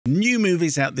New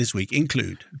movies out this week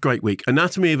include... Great week.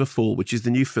 Anatomy of a Fall, which is the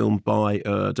new film by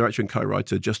director and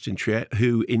co-writer Justin Triet,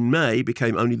 who in May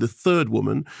became only the third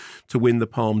woman to win the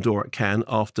Palme d'Or at Cannes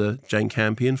after Jane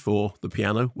Campion for The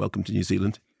Piano, Welcome to New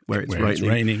Zealand, where it's raining. It's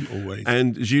raining, always.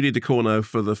 And Julia Ducournau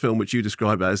for the film which you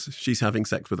describe as She's Having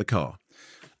Sex with a Car.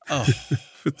 Oh,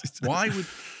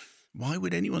 why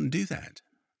would anyone do that?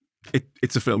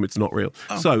 It's a film, it's not real.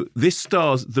 Oh. So this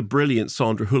stars the brilliant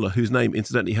Sandra Hüller, whose name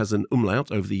incidentally has an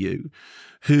umlaut over the U,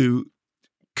 who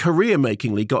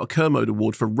career-makingly got a Kermode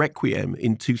Award for Requiem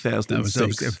in 2006. That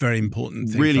was a very important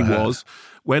thing Really for her. was.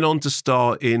 Went on to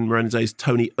star in Miranda Day's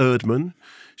Tony Erdmann.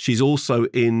 She's also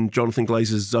in Jonathan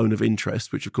Glazer's Zone of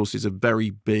Interest, which of course is a very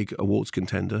big awards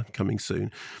contender coming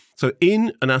soon. So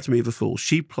in Anatomy of a Fall,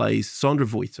 she plays Sandra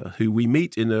Voiter, who we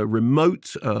meet in a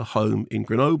remote home in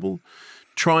Grenoble,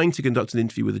 trying to conduct an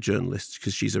interview with a journalist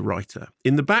because she's a writer.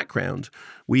 In the background,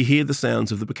 we hear the sounds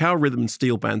of the Bacao Rhythm and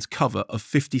Steel Band's cover of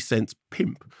 50 Cent's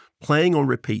Pimp, playing on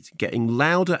repeat, getting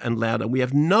louder and louder. We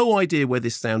have no idea where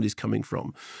this sound is coming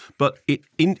from, but it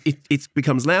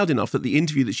becomes loud enough that the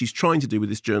interview that she's trying to do with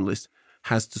this journalist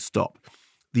has to stop.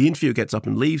 The interviewer gets up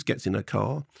and leaves, gets in her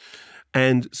car,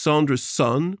 and Sandra's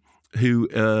son, who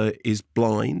is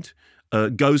blind,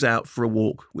 goes out for a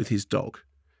walk with his dog.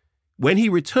 When he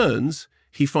returns,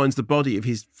 he finds the body of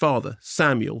his father,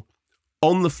 Samuel,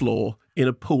 on the floor in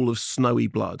a pool of snowy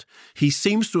blood. He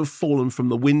seems to have fallen from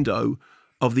the window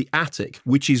of the attic,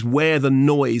 which is where the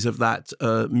noise of that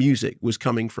music was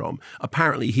coming from.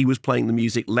 Apparently, he was playing the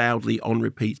music loudly on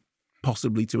repeat,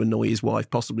 possibly to annoy his wife,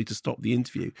 possibly to stop the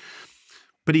interview.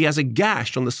 But he has a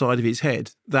gash on the side of his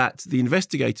head that the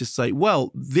investigators say,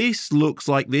 well, this looks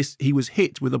like he was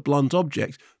hit with a blunt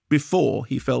object before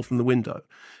he fell from the window.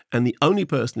 And the only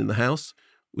person in the house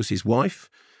was his wife.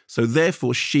 So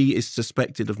therefore, she is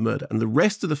suspected of murder. And the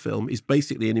rest of the film is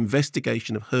basically an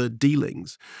investigation of her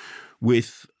dealings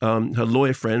with her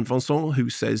lawyer friend, Vincent, who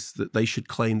says that they should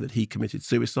claim that he committed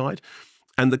suicide,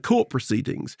 and the court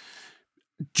proceedings,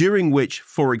 during which,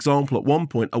 for example, at one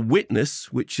point, a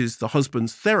witness, which is the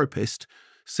husband's therapist,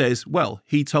 says, well,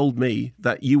 he told me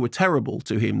that you were terrible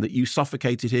to him, that you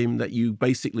suffocated him, that you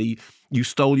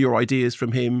stole your ideas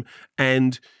from him,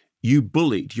 and you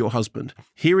bullied your husband.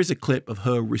 Here is a clip of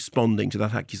her responding to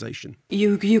that accusation.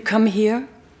 You come here,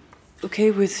 okay,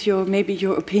 with maybe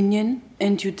your opinion,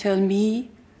 and you tell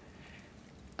me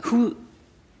who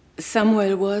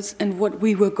Samuel was and what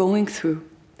we were going through.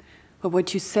 But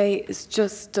what you say is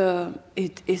just,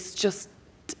 it is just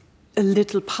a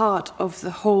little part of the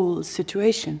whole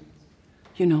situation,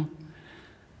 you know.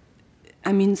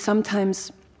 I mean,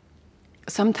 sometimes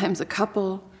a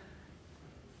couple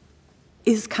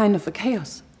is kind of a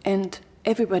chaos, and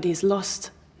everybody is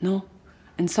lost, no?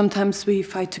 And sometimes we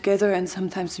fight together, and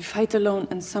sometimes we fight alone,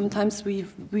 and sometimes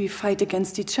we fight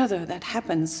against each other. That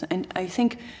happens, and I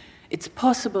think it's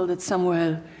possible that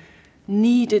Samuel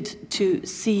needed to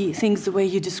see things the way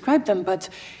you describe them, but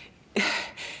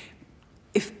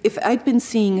if I'd been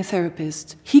seeing a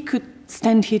therapist, he could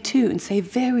stand here too and say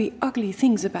very ugly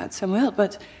things about Samuel,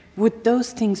 but would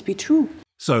those things be true?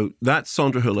 So that's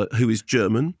Sandra Hüller, who is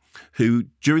German, who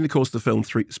during the course of the film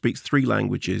speaks three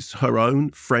languages: her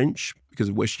own, French, because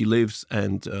of where she lives,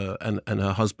 and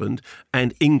her husband,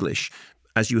 and English,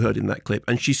 as you heard in that clip.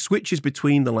 And she switches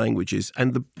between the languages,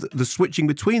 and the switching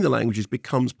between the languages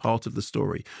becomes part of the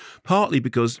story, partly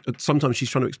because sometimes she's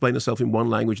trying to explain herself in one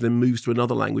language, then moves to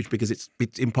another language because it's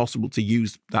impossible to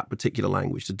use that particular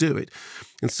language to do it.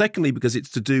 And secondly, because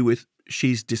it's to do with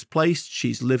she's displaced,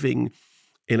 she's living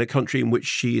in a country in which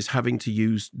she is having to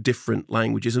use different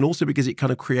languages, and also because it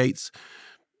kind of creates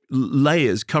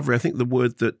layers, covering. I think the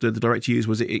word that the director used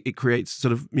was it creates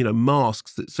sort of, you know,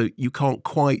 masks, that so you can't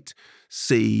quite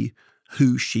see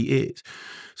who she is.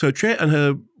 So Triet and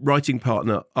her writing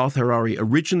partner Arthur Harari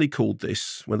originally called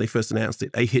this, when they first announced it,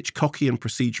 a Hitchcockian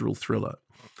procedural thriller.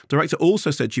 The director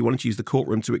also said she wanted to use the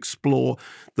courtroom to explore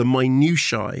the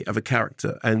minutiae of a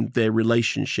character and their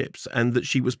relationships, and that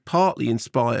she was partly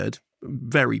inspired,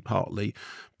 very partly,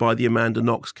 by the Amanda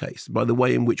Knox case, by the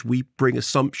way in which we bring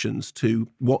assumptions to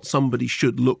what somebody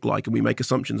should look like, and we make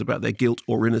assumptions about their guilt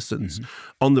or innocence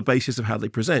on the basis of how they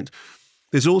present.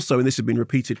 There's also, and this has been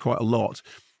repeated quite a lot,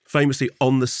 famously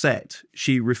on the set,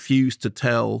 she refused to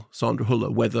tell Sandra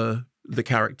Hüller whether the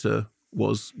character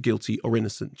was guilty or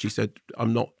innocent. She said,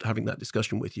 I'm not having that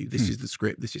discussion with you. This is the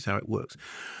script. This is how it works.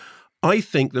 I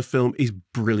think the film is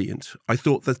brilliant. I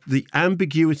thought that the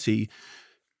ambiguity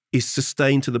is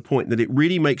sustained to the point that it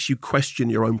really makes you question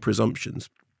your own presumptions.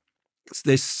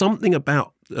 There's something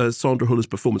about Sandra Huller's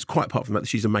performance, quite apart from that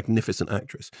she's a magnificent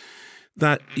actress,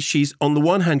 that she's on the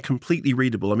one hand completely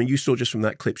readable. I mean, you saw just from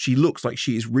that clip, she looks like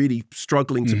she is really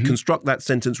struggling to construct that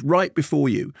sentence right before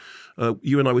you.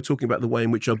 You and I were talking about the way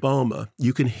in which Obama,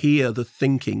 you can hear the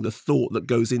thinking, the thought that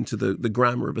goes into the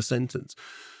grammar of a sentence.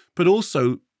 But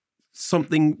also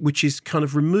something which is kind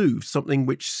of removed, something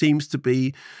which seems to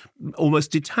be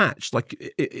almost detached,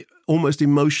 like almost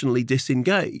emotionally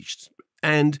disengaged.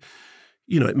 And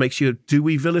it makes you, do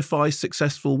we vilify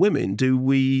successful women? Do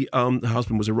we, her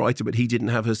husband was a writer, but he didn't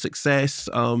have her success.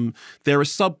 There are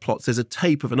subplots. There's a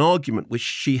tape of an argument which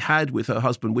she had with her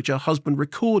husband, which her husband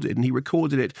recorded, and he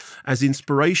recorded it as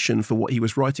inspiration for what he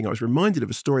was writing. I was reminded of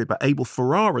a story about Abel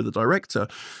Ferrara, the director,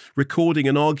 recording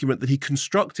an argument that he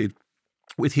constructed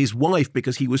with his wife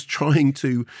because he was trying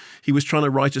to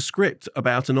write a script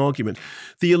about an argument.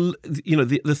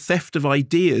 The theft of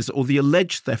ideas, or the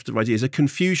alleged theft of ideas, a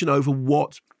confusion over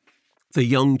what the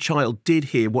young child did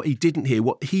hear, what he didn't hear,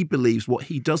 what he believes, what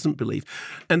he doesn't believe.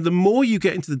 And the more you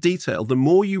get into the detail, the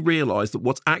more you realize that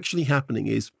what's actually happening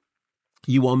is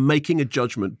you are making a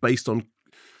judgment based on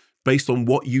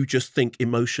what you just think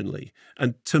emotionally.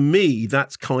 And to me,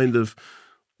 that's kind of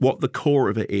what the core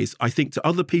of it is. I think to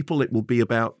other people, it will be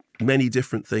about many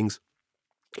different things.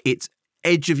 It's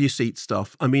edge of your seat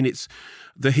stuff. I mean, it's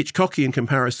the Hitchcockian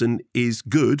comparison is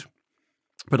good,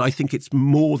 but I think it's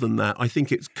more than that. I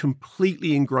think it's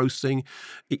completely engrossing.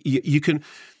 You can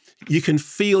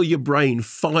feel your brain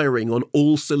firing on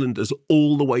all cylinders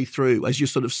all the way through as you're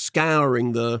sort of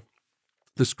scouring the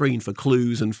screen for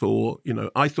clues and for,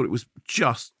 I thought it was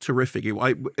just terrific.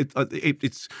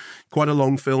 It's quite a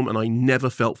long film, and I never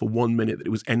felt for 1 minute that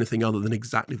it was anything other than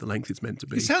exactly the length it's meant to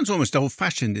be. It sounds almost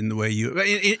old-fashioned in the way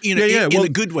in a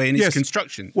good way in its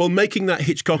construction. Well, making that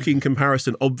Hitchcockian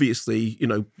comparison, obviously,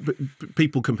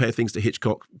 people compare things to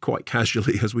Hitchcock quite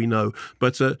casually, as we know,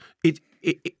 but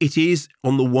it is,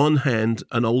 on the one hand,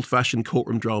 an old-fashioned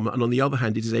courtroom drama, and on the other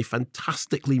hand, it is a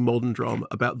fantastically modern drama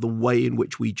about the way in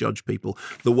which we judge people,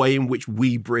 the way in which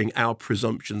we bring our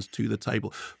presumptions to the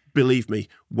table. Believe me,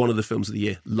 one of the films of the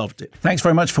year. Loved it. Thanks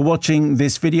very much for watching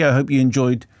this video. I hope you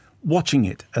enjoyed watching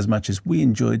it as much as we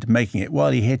enjoyed making it.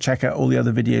 While you're here, check out all the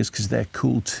other videos because they're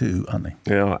cool too, aren't they?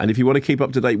 Yeah, and if you want to keep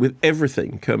up to date with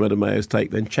everything Kermode and Mayo's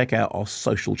take, then check out our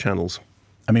social channels.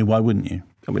 I mean, why wouldn't you?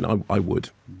 I mean, I would.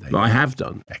 I have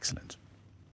done. Excellent.